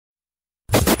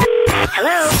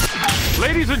Hello?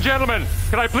 Ladies and gentlemen,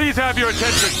 can I please have your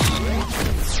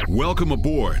attention? Welcome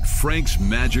aboard Frank's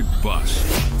Magic Bus.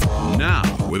 Now,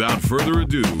 without further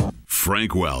ado,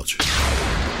 Frank Welch.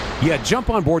 Yeah, jump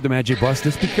on board the Magic Bus.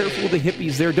 Just be careful of the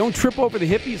hippies there. Don't trip over the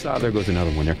hippies. Ah, there goes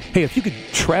another one there. Hey, if you could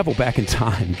travel back in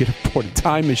time, get aboard a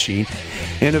time machine,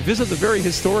 and visit the very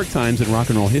historic times in rock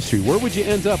and roll history, where would you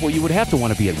end up? Well, you would have to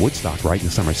want to be at Woodstock, right, in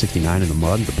the summer of '69, in the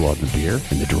mud, the blood, and the beer,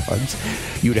 and the drugs.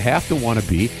 You'd have to want to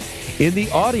be in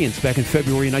the audience back in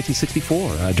February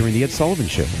 1964 during the Ed Sullivan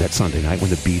Show that Sunday night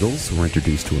when the Beatles were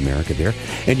introduced to America there.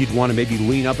 And you'd want to maybe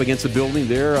lean up against a building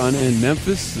there in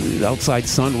Memphis, outside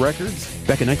Sun Records.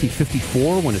 Back in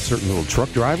 1954 when a certain little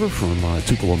truck driver from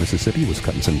Tupelo, Mississippi was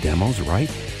cutting some demos,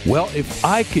 right? Well, if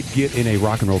I could get in a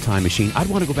rock and roll time machine, I'd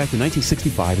want to go back to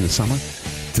 1965 in the summer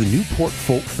to the Newport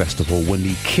Folk Festival when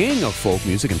the king of folk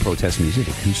music and protest music,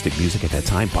 acoustic music at that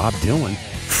time, Bob Dylan,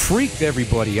 freaked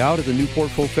everybody out at the Newport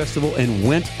Folk Festival and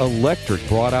went electric,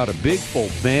 brought out a big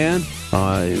folk band,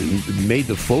 made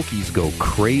the folkies go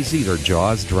crazy, their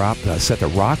jaws dropped, set the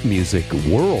rock music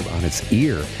world on its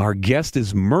ear. Our guest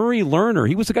is Murray Lerner.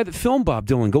 He was the guy that filmed Bob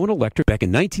Dylan going electric back in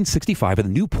 1965 at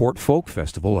the Newport Folk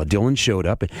Festival. Dylan showed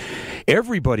up, and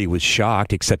everybody was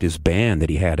shocked except his band that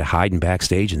he had hiding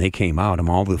backstage, and they came out, and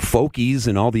all the folkies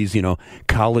and all these,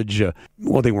 college,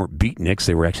 well, they weren't beatniks,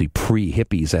 they were actually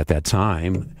pre-hippies at that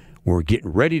time, were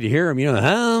getting ready to hear him,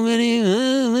 how many,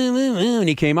 and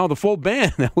he came out with a full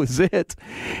band. That was it.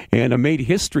 And I made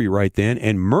history right then.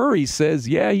 And Murray says,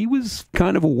 yeah, he was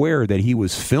kind of aware that he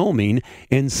was filming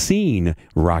and seeing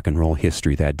rock and roll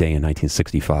history that day in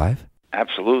 1965.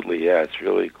 Absolutely, yeah. It's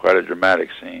really quite a dramatic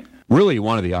scene. Really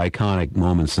one of the iconic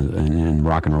moments in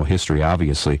rock and roll history,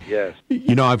 obviously. Yes.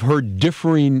 I've heard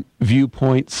differing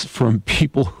viewpoints from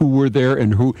people who were there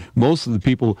and who, most of the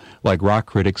people, like rock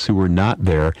critics who were not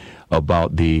there,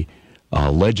 about the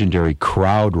legendary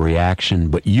crowd reaction.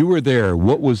 But you were there.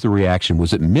 What was the reaction?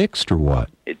 Was it mixed or what?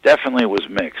 It definitely was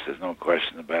mixed. There's no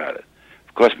question about it.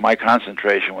 Of course, my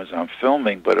concentration was on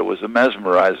filming, but it was a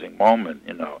mesmerizing moment,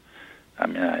 I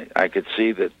mean, I could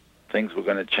see that things were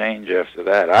going to change after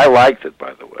that. I liked it,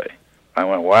 by the way. I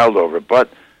went wild over it. But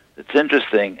it's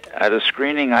interesting. At a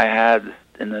screening I had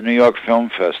in the New York Film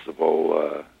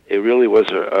Festival, it really was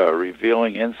a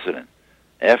revealing incident.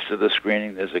 After the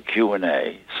screening, there's a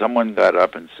Q&A. Someone got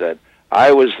up and said,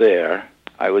 I was there.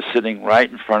 I was sitting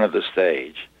right in front of the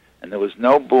stage, and there was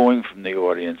no booing from the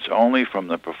audience, only from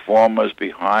the performers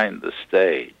behind the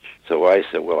stage. So I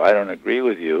said, well, I don't agree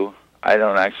with you. I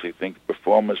don't actually think the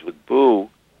performers would boo.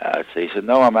 He said,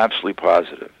 no, I'm absolutely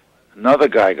positive. Another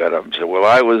guy got up and said, well,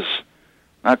 I was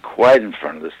not quite in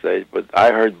front of the stage, but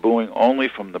I heard booing only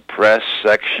from the press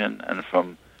section and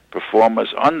from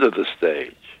performers under the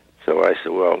stage. So I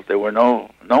said, well, there were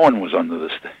no one was under the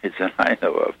stage that I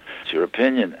know of. It's your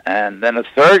opinion. And then a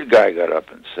third guy got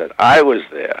up and said, I was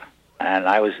there, and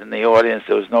I was in the audience.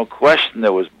 There was no question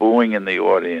there was booing in the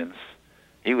audience.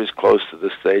 He was close to the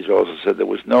stage, also said there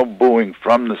was no booing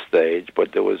from the stage,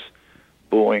 but there was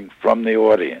booing from the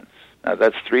audience. Now,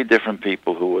 that's three different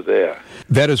people who were there.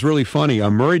 That is really funny.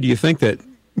 Murray, do you think that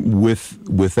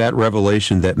with that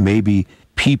revelation that maybe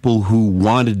people who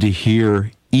wanted to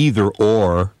hear either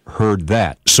or heard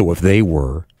that? So if they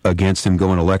were against him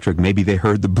going electric, maybe they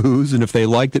heard the boos, and if they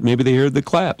liked it, maybe they heard the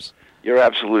claps. You're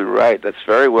absolutely right. That's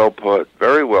very well put,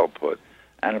 very well put.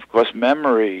 And, of course,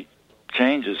 memory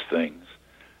changes things,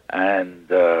 and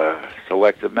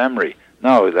selective memory.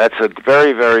 No, that's a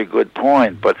very, very good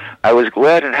point, but I was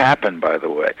glad it happened, by the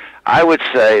way. I would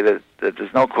say that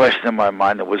there's no question in my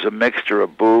mind it was a mixture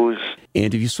of boos.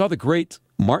 And if you saw the great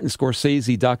Martin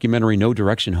Scorsese documentary No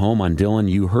Direction Home on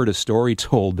Dylan, you heard a story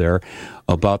told there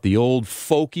about the old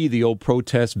folky, the old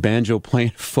protest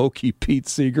banjo-playing folky Pete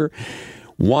Seeger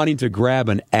wanting to grab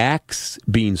an axe,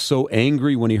 being so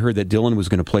angry when he heard that Dylan was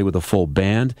going to play with a full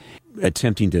band,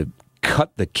 attempting to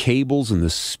cut the cables and the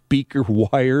speaker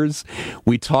wires.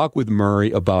 We talk with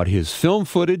Murray about his film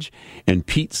footage and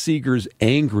Pete Seeger's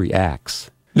angry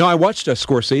axe. No, I watched a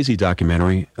Scorsese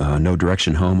documentary, No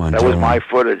Direction Home on Dylan. That was my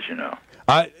footage,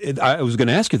 I was going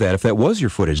to ask you that, if that was your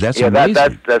footage. That's amazing. Yeah,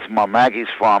 that's Maggie's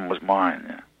farm was mine.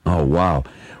 Yeah. Oh, wow.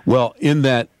 Well, in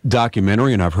that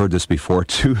documentary, and I've heard this before,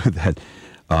 too, that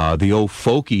the old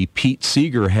folky Pete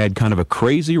Seeger had kind of a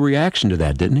crazy reaction to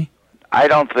that, didn't he? I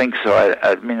don't think so.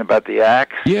 I mean, about the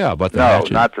axe? Yeah, about the No,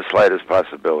 not the slightest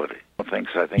possibility. I don't think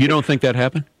so. You don't think that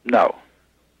happened? No,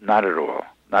 not at all.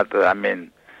 Not that, I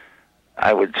mean,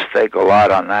 I would stake a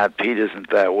lot on that. Pete isn't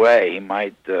that way. He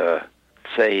might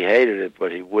say he hated it,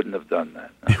 but he wouldn't have done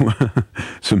that. No.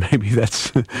 So maybe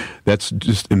that's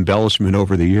just embellishment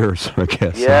over the years, I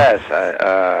guess. Yes,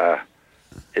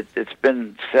 it's it's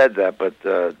been said that, but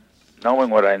knowing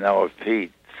what I know of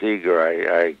Pete Seeger,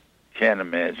 I can't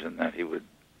imagine that he would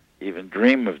even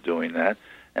dream of doing that.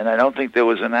 And I don't think there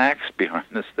was an axe behind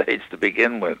the stage to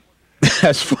begin with.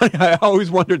 That's funny. I always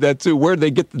wondered that, too. Where'd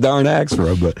they get the darn axe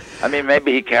from? But I mean,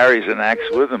 maybe he carries an axe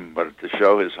with him, but to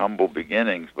show his humble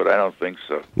beginnings, but I don't think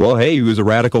so. well, hey, he was a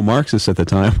radical Marxist at the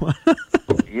time.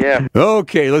 Yeah.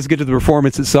 Okay, let's get to the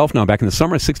performance itself now. Back in the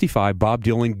summer of '65, Bob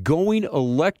Dylan going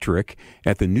electric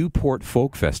at the Newport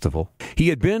Folk Festival. He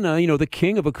had been, the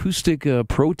king of acoustic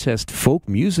protest folk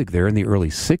music there in the early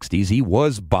 '60s. He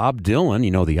was Bob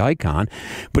Dylan, the icon,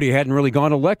 but he hadn't really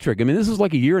gone electric. I mean, this is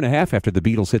like a year and a half after the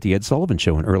Beatles hit the Ed Sullivan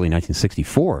Show in early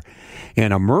 1964.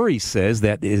 And Murray says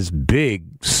that his big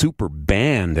super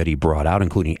band that he brought out,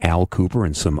 including Al Cooper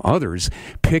and some others,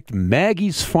 picked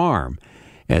Maggie's Farm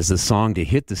as the song to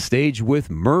hit the stage with.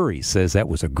 Murray says that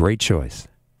was a great choice.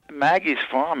 Maggie's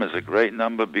Farm is a great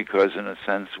number because, in a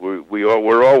sense,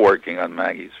 we're all working on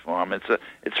Maggie's Farm.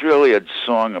 It's really a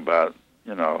song about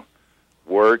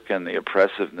work and the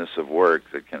oppressiveness of work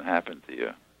that can happen to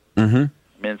you. Mm-hmm.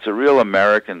 I mean, it's a real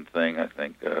American thing, I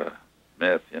think,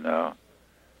 myth.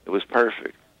 It was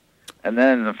perfect. And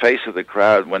then in the face of the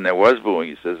crowd, when there was booing,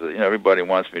 he says, everybody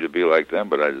wants me to be like them,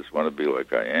 but I just want to be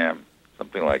like I am.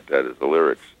 Something like that is the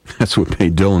lyrics. That's what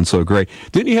made Dylan so great.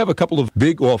 Didn't he have a couple of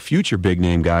future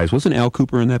big-name guys? Wasn't Al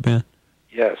Cooper in that band?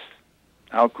 Yes.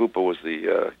 Al Cooper was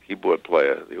the keyboard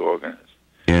player, the organist.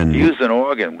 And he used an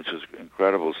organ, which was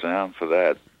incredible sound for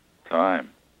that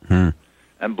time.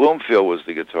 And Bloomfield was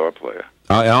the guitar player.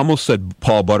 I almost said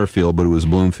Paul Butterfield, but it was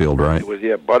Bloomfield, right? It was,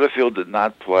 Butterfield did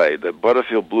not play. The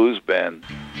Butterfield Blues Band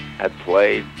had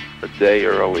played a day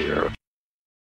earlier.